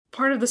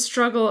part of the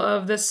struggle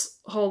of this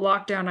whole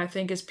lockdown, I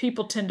think, is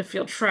people tend to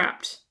feel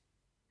trapped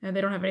and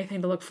they don't have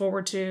anything to look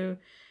forward to.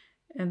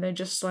 And they're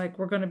just like,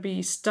 we're going to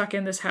be stuck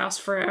in this house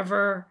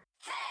forever.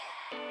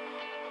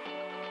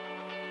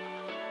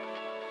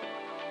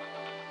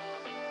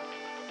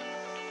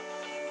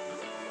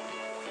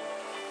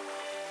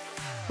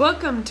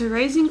 Welcome to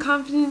Raising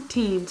Confident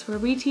Teens, where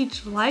we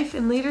teach life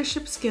and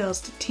leadership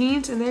skills to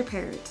teens and their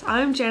parents.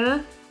 I'm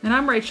Jenna. And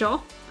I'm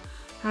Rachel.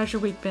 How's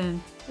your week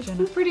been, Jenna? It's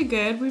been pretty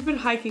good. We've been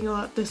hiking a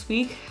lot this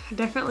week. I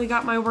definitely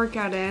got my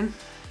workout in.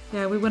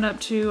 Yeah, we went up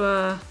to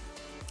a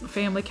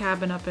family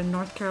cabin up in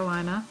North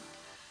Carolina.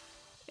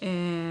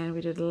 And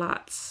we did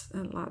lots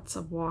and lots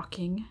of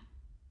walking.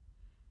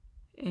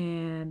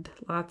 And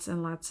lots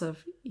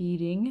of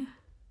eating.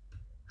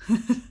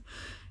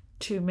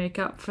 To make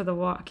up for the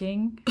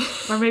walking.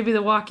 Or maybe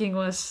the walking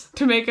was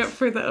to make up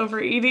for the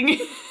overeating.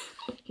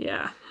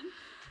 Yeah.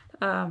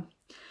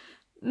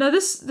 Now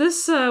this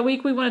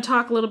week we want to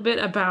talk a little bit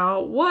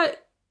about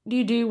what do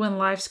you do when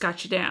life's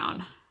got you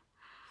down.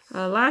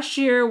 Last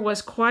year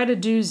was quite a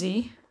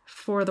doozy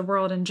for the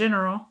world in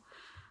general.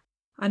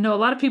 I know a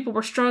lot of people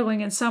were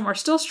struggling and some are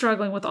still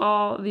struggling with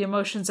all the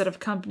emotions that have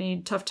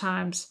accompanied tough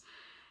times.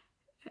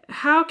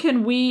 How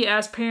can we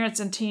as parents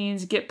and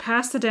teens get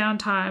past the down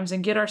times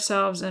and get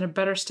ourselves in a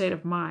better state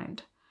of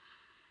mind?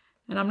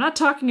 And I'm not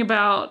talking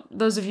about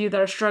those of you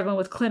that are struggling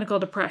with clinical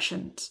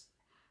depressions.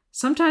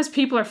 Sometimes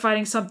people are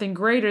fighting something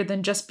greater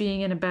than just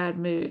being in a bad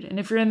mood. And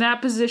if you're in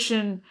that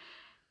position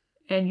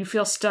and you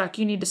feel stuck,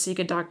 you need to seek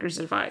a doctor's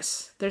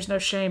advice. There's no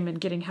shame in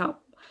getting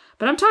help.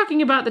 But I'm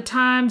talking about the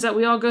times that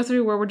we all go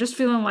through where we're just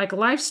feeling like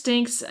life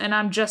stinks and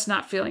I'm just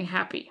not feeling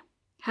happy.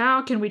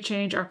 How can we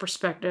change our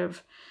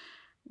perspective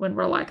when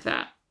we're like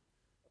that?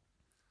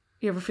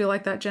 You ever feel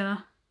like that,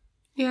 Jenna?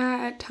 Yeah,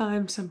 at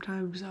times,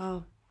 sometimes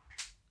I'll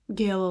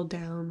get a little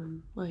down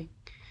and like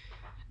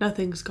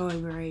nothing's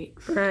going right.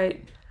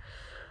 Right.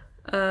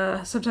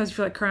 Sometimes you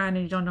feel like crying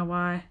and you don't know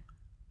why.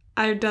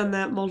 I've done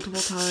that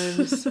multiple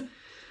times.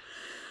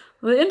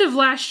 Well, the end of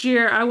last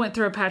year, I went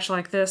through a patch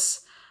like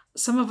this.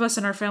 Some of us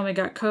in our family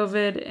got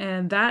COVID,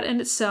 and that in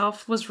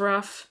itself was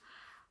rough.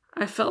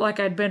 I felt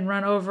like I'd been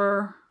run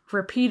over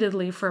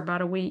repeatedly for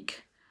about a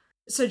week.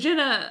 So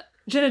Jenna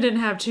didn't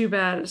have too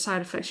bad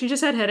side effects. She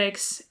just had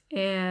headaches,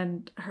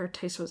 and her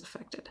taste was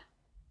affected.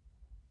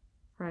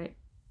 Right?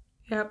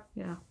 Yep.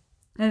 Yeah.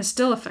 And it's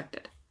still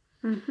affected.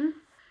 Mm-hmm.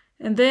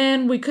 And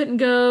then we couldn't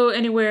go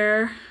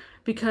anywhere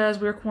because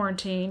we were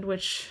quarantined,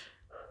 which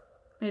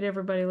made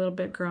everybody a little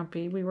bit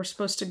grumpy. We were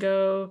supposed to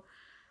go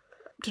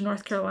to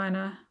North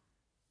Carolina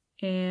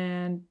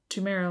and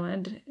to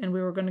Maryland, and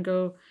we were going to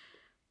go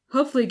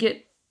hopefully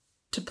get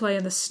to play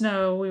in the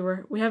snow.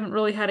 We haven't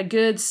really had a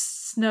good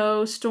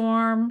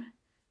snowstorm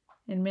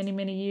in many,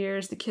 many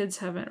years. The kids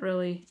haven't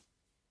really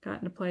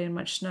gotten to play in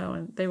much snow,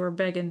 and they were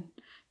begging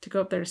to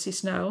go up there to see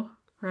snow,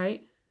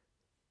 right?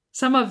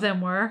 Some of them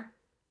were.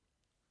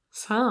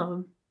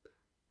 Some.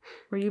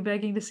 Were you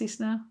begging to see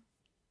snow?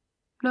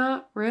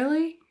 Not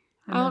really.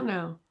 I don't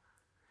know.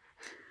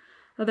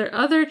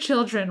 Other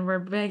children were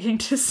begging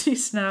to see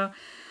snow.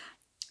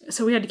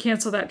 So we had to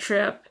cancel that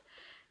trip.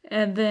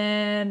 And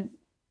then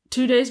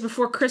 2 days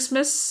before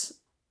Christmas,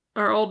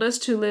 our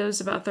oldest, who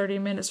lives about 30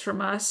 minutes from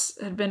us,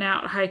 had been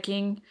out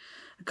hiking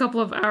a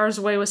couple of hours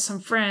away with some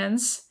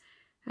friends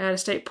at a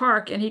state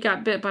park, and he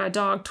got bit by a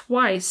dog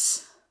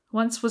twice.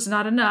 Once was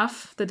not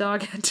enough. The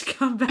dog had to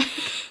come back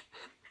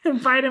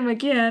and bite him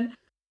again.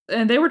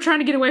 And they were trying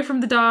to get away from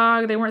the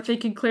dog. They weren't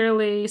thinking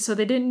clearly, so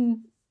they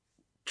didn't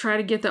try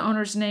to get the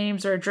owner's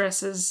names or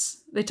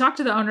addresses. They talked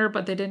to the owner,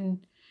 but they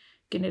didn't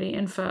get any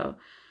info.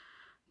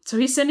 So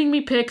he's sending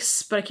me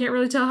pics, but I can't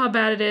really tell how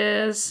bad it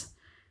is.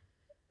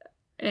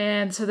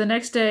 And so the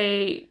next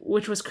day,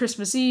 which was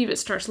Christmas Eve, it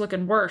starts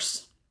looking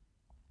worse.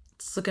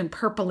 It's looking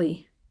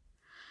purpley.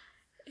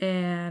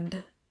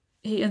 And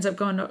he ends up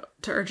going to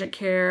urgent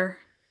care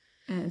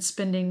and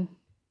spending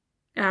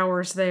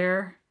hours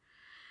there.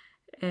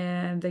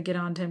 And they get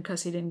on to him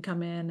because he didn't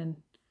come in and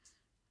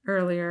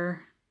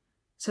earlier.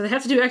 So they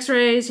have to do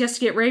x-rays. He has to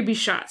get rabies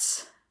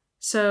shots.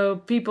 So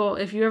people,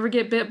 if you ever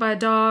get bit by a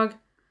dog,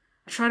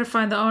 try to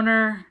find the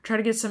owner, try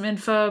to get some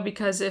info,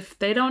 because if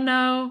they don't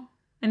know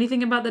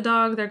anything about the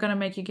dog, they're going to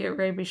make you get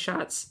rabies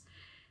shots.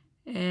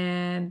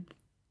 And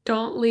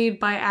don't lead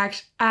by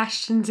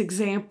Ashton's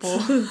example.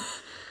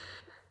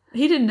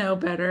 He didn't know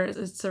better.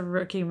 It's a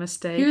rookie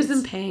mistake. He was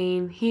in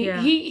pain.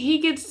 He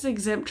gets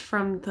exempt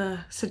from the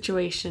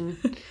situation.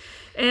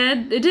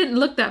 And it didn't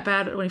look that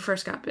bad when he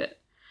first got bit.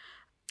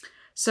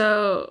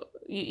 So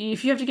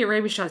if you have to get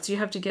rabies shots, you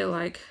have to get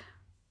like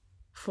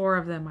 4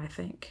 of them, I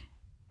think.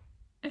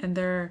 And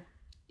they're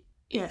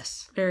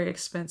very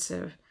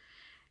expensive.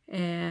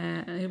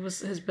 And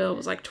his bill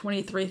was like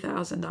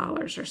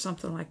 $23,000 or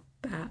something like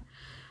that.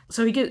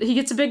 So he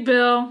gets a big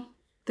bill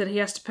that he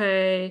has to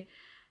pay.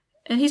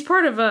 And he's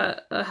part of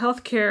a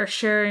healthcare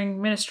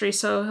sharing ministry,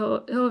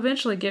 so he'll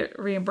eventually get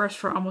reimbursed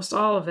for almost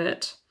all of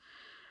it.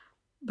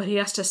 But he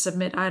has to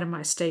submit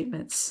itemized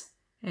statements.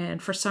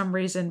 And for some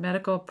reason,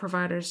 medical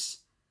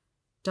providers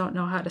don't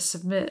know how to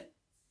submit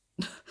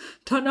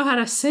don't know how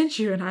to send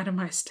you an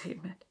itemized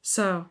statement.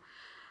 So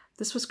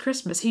this was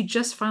Christmas. He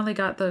just finally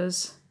got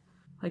those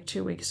like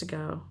 2 weeks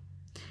ago.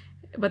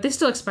 But they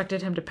still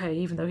expected him to pay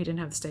even though he didn't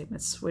have the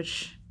statements,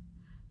 which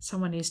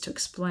someone needs to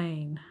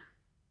explain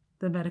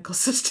the medical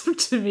system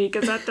to me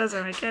because that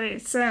doesn't make any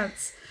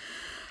sense.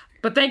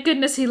 But thank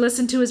goodness he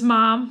listened to his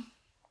mom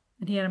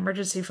and he had an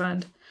emergency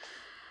fund.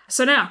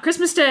 So now,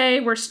 Christmas Day,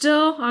 we're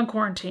still on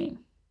quarantine.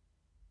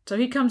 So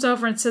he comes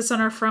over and sits on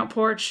our front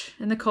porch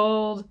in the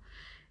cold,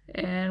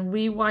 and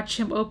we watch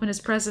him open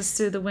his presents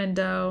through the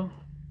window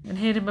and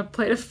hand him a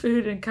plate of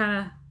food and kind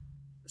of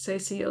say,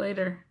 see you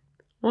later.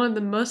 One of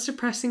the most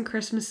depressing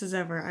Christmases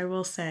ever, I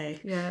will say.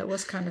 Yeah, it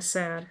was kind of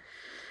sad.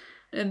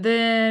 And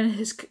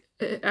then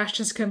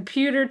Ashton's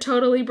computer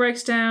totally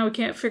breaks down. We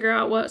can't figure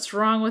out what's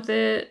wrong with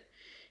it.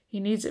 He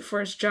needs it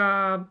for his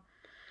job.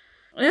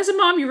 And as a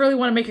mom, you really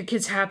want to make your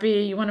kids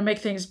happy. You want to make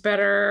things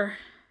better.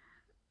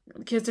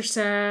 The kids are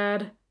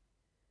sad.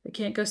 They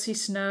can't go see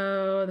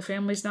snow. The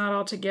family's not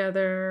all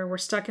together. We're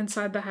stuck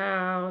inside the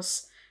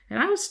house. And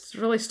I was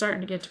really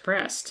starting to get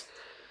depressed.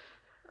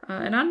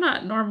 And I'm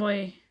not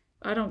normally,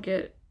 I don't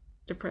get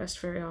depressed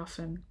very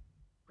often.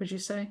 Would you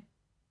say?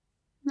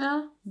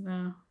 No.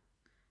 No.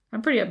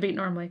 I'm pretty upbeat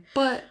normally.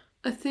 But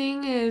the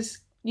thing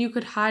is, you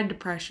could hide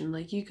depression.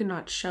 Like, you could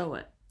not show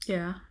it.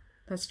 Yeah,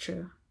 that's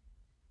true.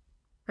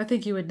 I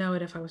think you would know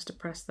it if I was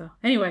depressed, though.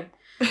 Anyway.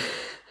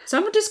 So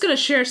I'm just going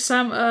to share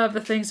some of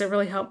the things that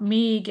really helped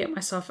me get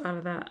myself out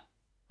of that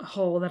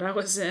hole that I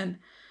was in.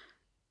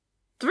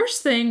 The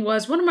first thing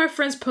was one of my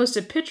friends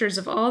posted pictures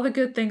of all the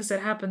good things that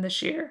happened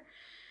this year.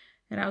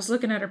 And I was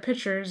looking at her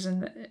pictures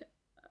and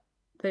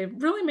they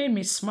really made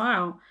me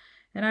smile.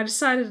 And I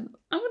decided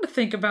I'm going to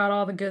think about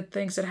all the good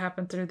things that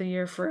happened through the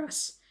year for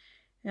us.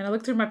 And I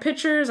looked through my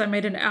pictures, I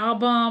made an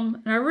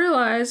album, and I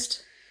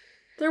realized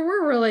there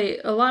were really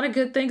a lot of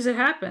good things that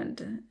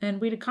happened,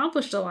 and we'd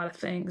accomplished a lot of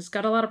things,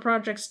 got a lot of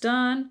projects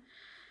done,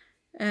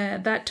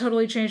 and that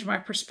totally changed my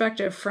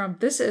perspective from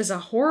this is a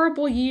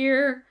horrible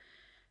year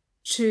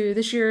to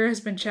this year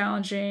has been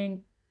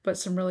challenging, but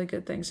some really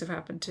good things have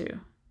happened too.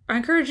 I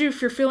encourage you,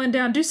 if you're feeling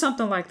down, do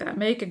something like that.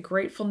 Make a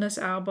gratefulness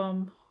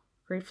album,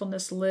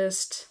 gratefulness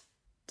list,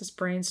 just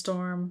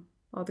brainstorm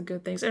all the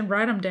good things, and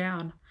write them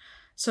down.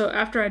 So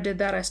after I did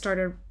that, I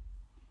started,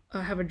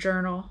 I have a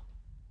journal,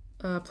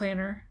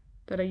 planner,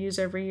 that I use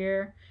every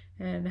year,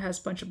 and it has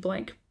a bunch of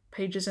blank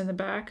pages in the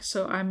back.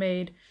 So I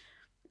made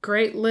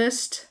great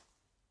list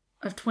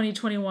of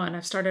 2021.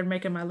 I've started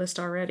making my list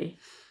already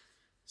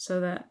so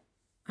that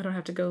I don't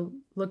have to go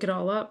look it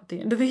all up at the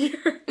end of the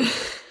year.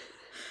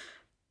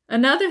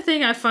 Another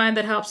thing I find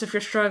that helps if you're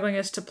struggling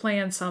is to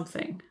plan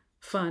something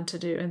fun to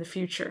do in the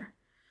future.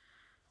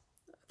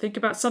 Think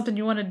about something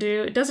you want to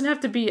do. It doesn't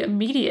have to be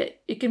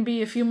immediate. It can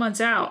be a few months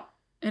out,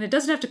 and it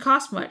doesn't have to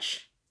cost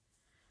much.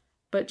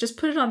 But just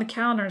put it on the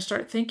calendar and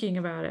start thinking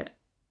about it.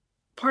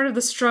 Part of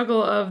the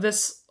struggle of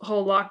this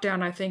whole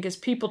lockdown, I think, is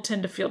people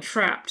tend to feel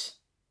trapped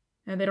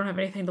and they don't have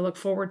anything to look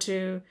forward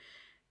to.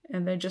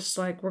 And they're just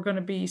like, we're going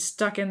to be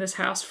stuck in this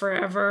house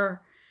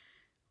forever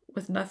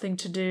with nothing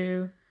to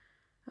do.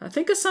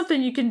 Think of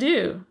something you can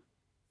do.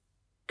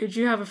 Could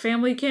you have a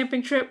family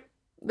camping trip?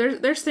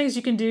 There's things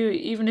you can do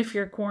even if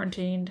you're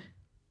quarantined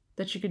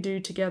that you could do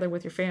together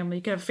with your family.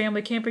 You could have a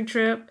family camping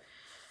trip.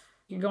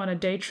 You can go on a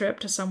day trip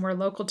to somewhere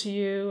local to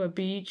you, a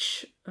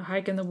beach, a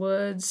hike in the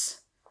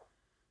woods.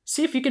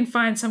 See if you can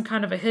find some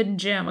kind of a hidden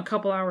gem a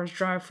couple hours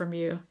drive from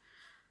you.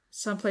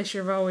 Someplace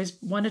you've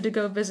always wanted to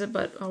go visit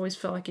but always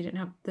felt like you didn't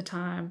have the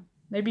time.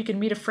 Maybe you can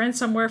meet a friend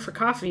somewhere for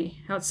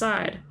coffee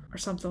outside or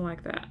something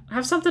like that.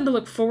 Have something to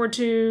look forward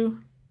to.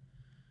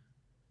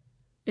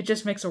 It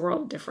just makes a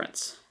world of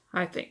difference,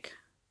 I think.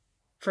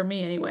 For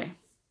me, anyway.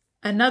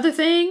 Another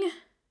thing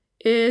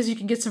is you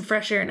can get some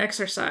fresh air and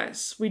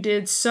exercise. We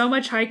did so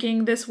much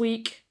hiking this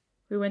week.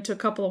 We went to a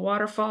couple of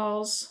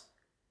waterfalls.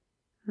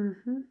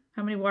 Mm-hmm.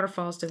 How many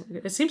waterfalls did we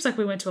go? It seems like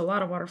we went to a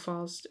lot of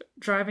waterfalls,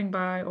 driving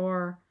by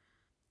or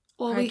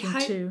hiking we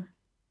hiked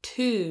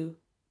two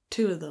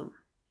of them.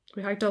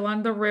 We hiked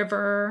along the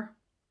river.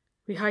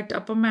 We hiked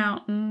up a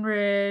mountain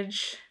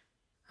ridge.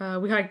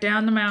 We hiked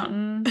down the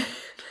mountain.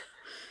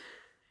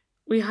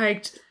 We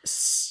hiked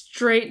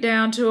straight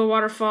down to a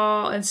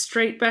waterfall and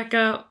straight back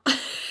up.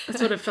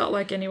 That's what it felt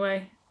like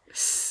anyway.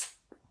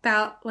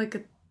 I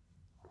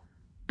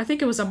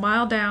think it was a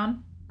mile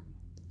down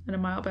and a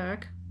mile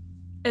back.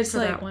 It's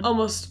like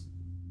almost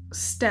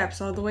steps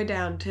all the way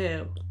down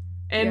too.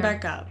 And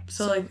back up.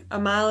 So like a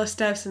mile of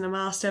steps and a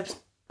mile of steps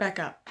back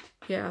up.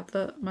 Yeah,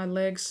 my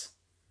legs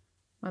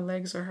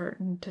are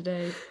hurting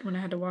today when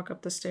I had to walk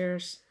up the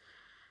stairs.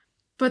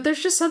 But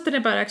there's just something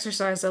about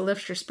exercise that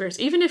lifts your spirits.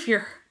 Even if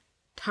you're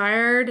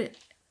tired,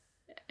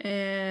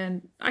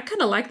 and I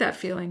kind of like that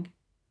feeling,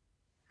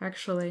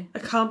 actually.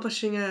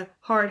 Accomplishing a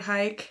hard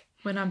hike.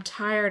 When I'm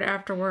tired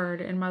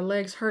afterward and my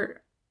legs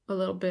hurt a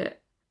little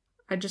bit,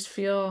 I just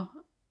feel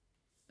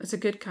it's a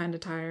good kind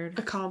of tired.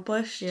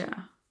 Accomplished? Yeah.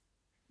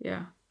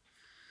 Yeah.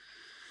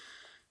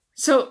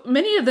 So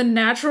many of the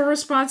natural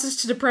responses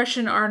to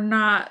depression are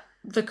not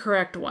the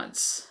correct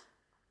ones.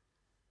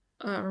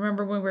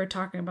 remember when we were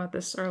talking about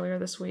this earlier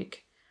this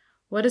week.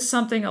 What is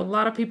something a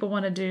lot of people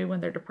want to do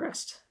when they're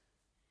depressed?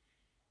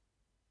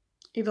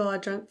 Eat a lot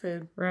of junk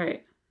food.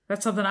 Right.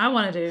 That's something I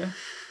want to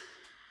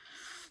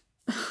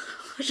do.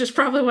 Which is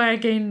probably why I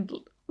gained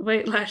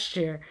weight last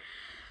year.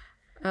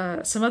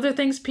 Some other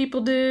things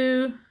people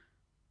do.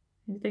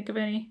 Can you think of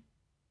any?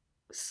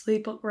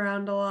 Sleep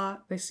around a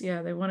lot.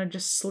 They want to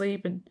just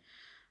sleep and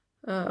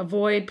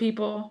avoid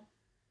people.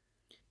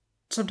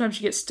 Sometimes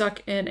you get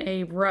stuck in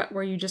a rut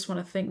where you just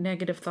want to think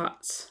negative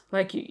thoughts.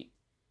 Like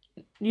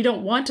you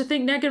don't want to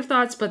think negative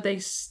thoughts, but they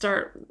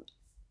start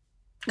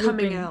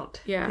coming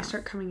out. Yeah. They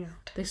start coming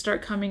out. They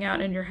start coming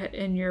out in your head,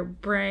 in your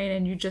brain,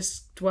 and you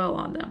just dwell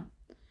on them.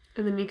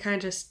 And then you kind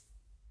of just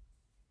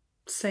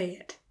say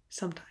it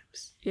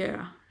sometimes.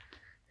 Yeah.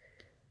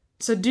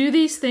 So do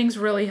these things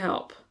really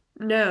help?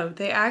 No,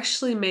 they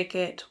actually make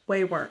it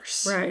way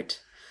worse. Right.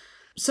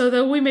 So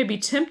though we may be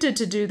tempted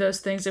to do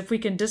those things, if we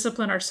can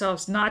discipline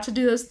ourselves not to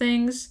do those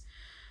things,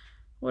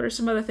 what are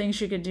some other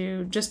things you could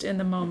do just in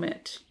the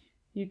moment?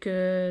 You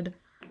could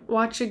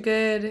watch a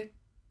good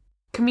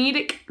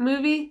comedic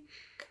movie.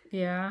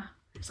 Yeah.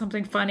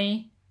 Something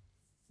funny.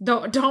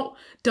 Don't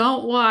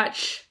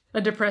watch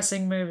a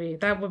depressing movie.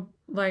 That would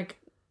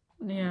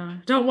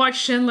don't watch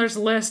Schindler's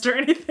List or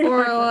anything or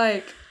like that.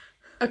 Like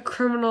a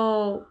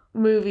criminal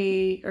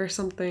movie or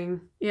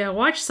something. Yeah,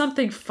 watch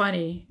something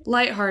funny.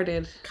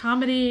 Lighthearted.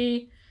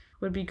 Comedy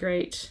would be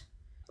great.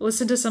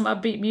 Listen to some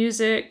upbeat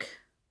music.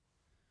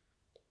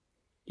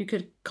 You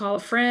could call a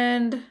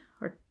friend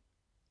or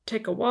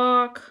take a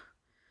walk.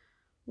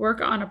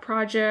 Work on a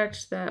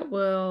project that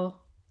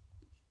will...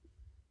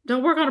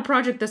 Don't work on a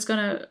project that's going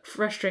to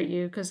frustrate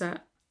you, because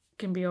that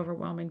can be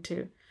overwhelming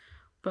too.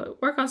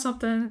 But work on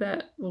something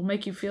that will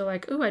make you feel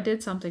like, ooh, I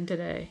did something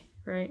today,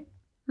 right?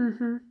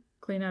 Mm-hmm.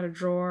 Clean out a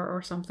drawer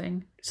or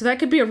something. So that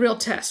could be a real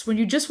test. When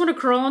you just want to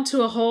crawl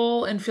into a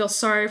hole and feel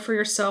sorry for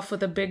yourself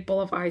with a big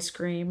bowl of ice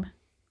cream,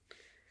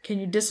 can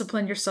you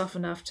discipline yourself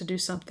enough to do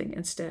something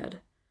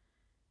instead?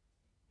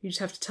 You just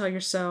have to tell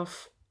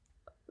yourself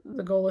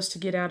the goal is to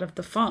get out of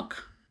the funk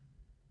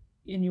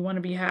and you want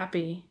to be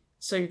happy.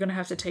 So you're going to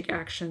have to take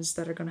actions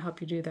that are going to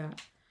help you do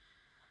that.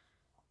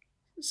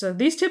 So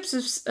these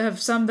tips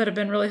have some that have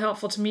been really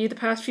helpful to me the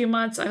past few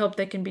months. I hope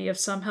they can be of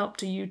some help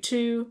to you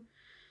too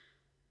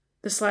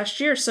this last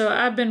year. So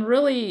I've been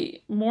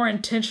really more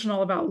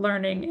intentional about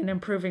learning and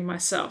improving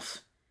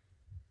myself.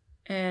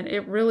 And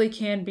it really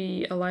can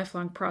be a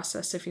lifelong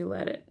process if you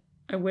let it.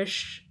 I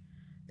wish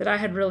that I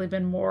had really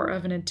been more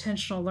of an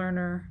intentional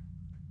learner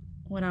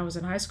when I was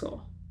in high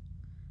school.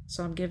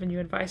 So I'm giving you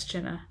advice,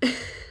 Jenna.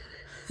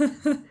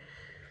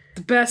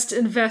 The best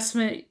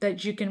investment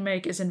that you can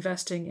make is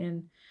investing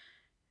in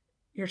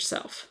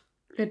yourself.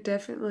 It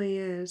definitely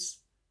is.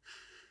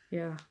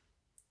 Yeah.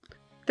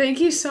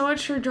 Thank you so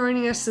much for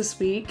joining us this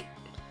week.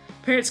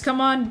 Parents, come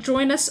on,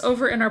 join us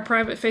over in our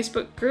private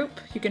Facebook group.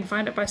 You can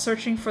find it by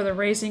searching for the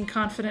Raising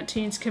Confident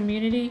Teens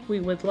community. We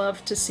would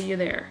love to see you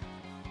there.